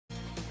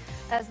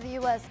As the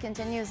U.S.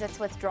 continues its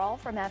withdrawal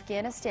from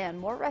Afghanistan,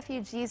 more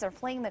refugees are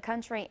fleeing the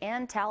country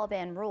and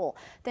Taliban rule.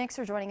 Thanks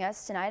for joining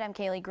us tonight. I'm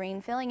Kaylee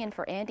Green, filling in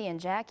for Andy and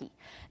Jackie.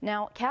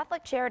 Now,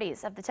 Catholic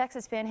Charities of the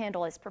Texas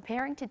Panhandle is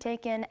preparing to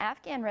take in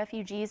Afghan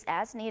refugees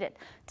as needed.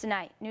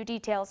 Tonight, new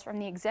details from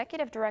the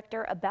executive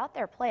director about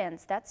their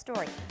plans. That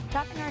story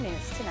topping our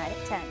news tonight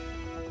at 10.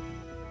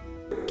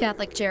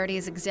 Catholic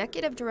Charities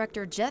Executive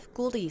Director Jeff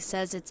Gouldy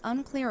says it's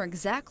unclear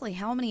exactly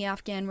how many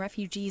Afghan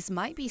refugees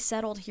might be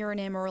settled here in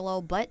Amarillo,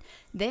 but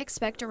they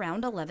expect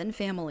around 11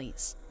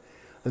 families.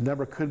 The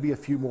number could be a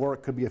few more,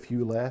 it could be a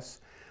few less.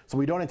 So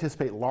we don't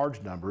anticipate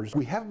large numbers.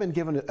 We haven't been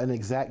given an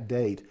exact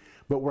date,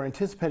 but we're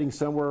anticipating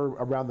somewhere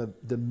around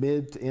the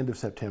mid to end of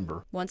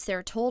September. Once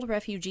they're told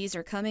refugees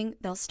are coming,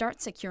 they'll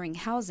start securing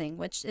housing,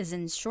 which is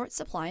in short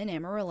supply in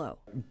Amarillo.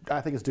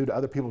 I think it's due to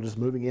other people just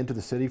moving into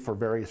the city for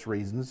various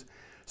reasons.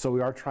 So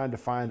we are trying to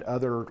find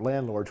other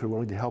landlords who are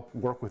willing to help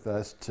work with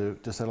us to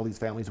settle these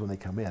families when they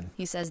come in.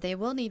 He says they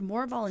will need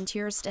more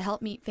volunteers to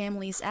help meet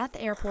families at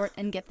the airport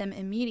and get them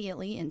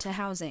immediately into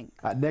housing.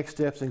 Next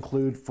steps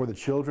include for the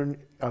children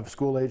of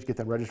school age, get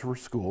them registered for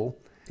school,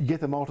 get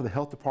them all to the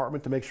health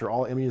department to make sure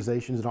all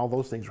immunizations and all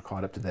those things are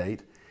caught up to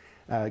date.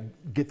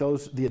 Get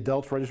the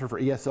adults registered for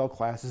ESL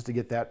classes to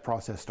get that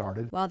process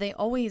started. While they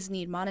always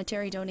need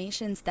monetary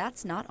donations,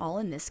 that's not all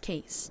in this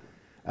case.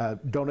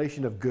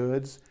 Donation of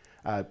goods,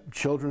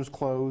 children's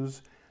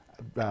clothes,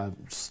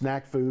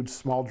 snack foods,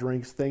 small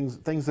drinks, things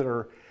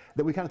that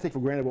we kind of take for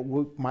granted what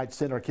we might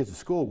send our kids to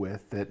school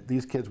with, that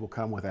these kids will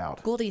come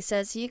without. Gouldy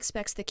says he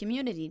expects the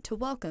community to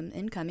welcome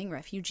incoming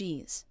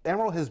refugees.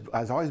 Amarillo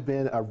has always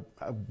been a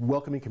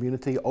welcoming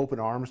community, open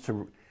arms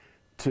to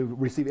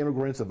receive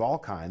immigrants of all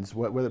kinds,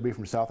 whether it be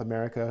from South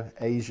America,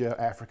 Asia,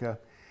 Africa.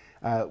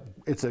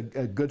 It's a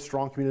good,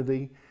 strong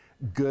community,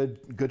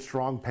 good,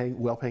 strong,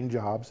 well-paying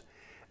jobs.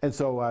 And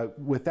so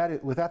with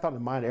that thought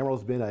in mind, Amarillo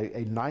has been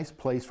a nice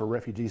place for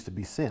refugees to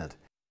be sent.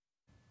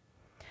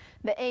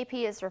 The AP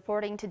is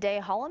reporting today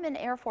Holloman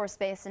Air Force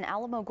Base in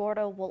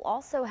Alamogordo will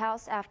also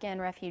house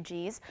Afghan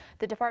refugees.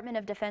 The Department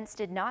of Defense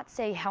did not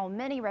say how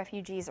many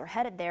refugees are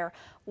headed there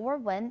or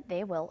when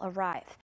they will arrive.